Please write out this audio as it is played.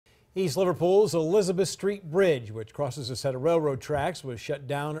East Liverpool's Elizabeth Street Bridge, which crosses a set of railroad tracks, was shut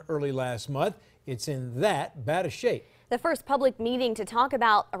down early last month. It's in that bad a shape. The first public meeting to talk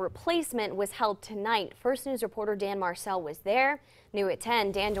about a replacement was held tonight. First News reporter Dan Marcel was there. New at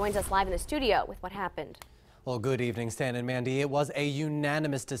 10, Dan joins us live in the studio with what happened. Well, good evening, Stan and Mandy. It was a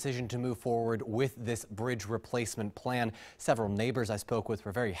unanimous decision to move forward with this bridge replacement plan. Several neighbors I spoke with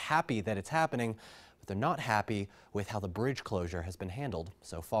were very happy that it's happening, but they're not happy with how the bridge closure has been handled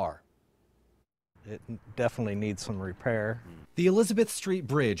so far. It definitely needs some repair. The Elizabeth Street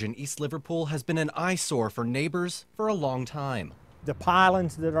Bridge in East Liverpool has been an eyesore for neighbors for a long time. The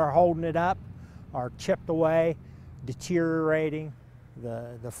pilings that are holding it up are chipped away, deteriorating.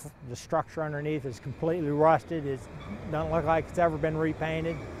 The structure underneath is completely rusted. It doesn't look like it's ever been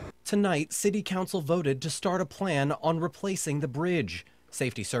repainted. Tonight, City Council voted to start a plan on replacing the bridge.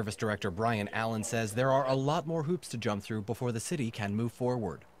 Safety Service Director Brian Allen says there are a lot more hoops to jump through before the city can move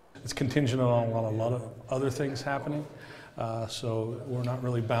forward. It's contingent on a lot of other things happening, so we're not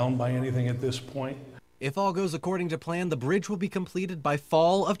really bound by anything at this point. If all goes according to plan, the bridge will be completed by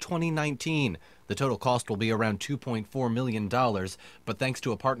fall of 2019. The total cost will be around $2.4 million, but thanks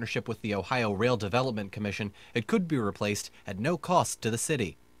to a partnership with the Ohio Rail Development Commission, it could be replaced at no cost to the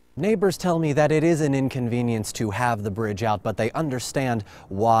city. Neighbors tell me that it is an inconvenience to have the bridge out, but they understand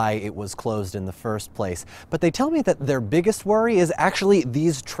why it was closed in the first place. But they tell me that their biggest worry is actually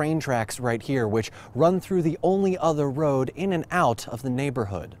these train tracks right here, which run through the only other road in and out of the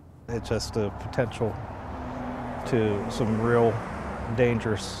neighborhood. It's just a potential to some real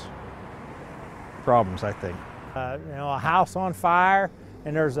dangerous problems, I think. A house on fire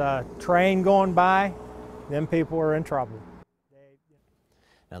and there's a train going by, then people are in trouble.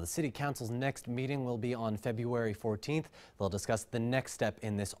 Now, the City Council's next meeting will be on February 14th. They'll discuss the next step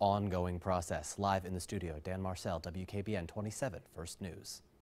in this ongoing process. Live in the studio, Dan Marcel, WKBN 27 First News.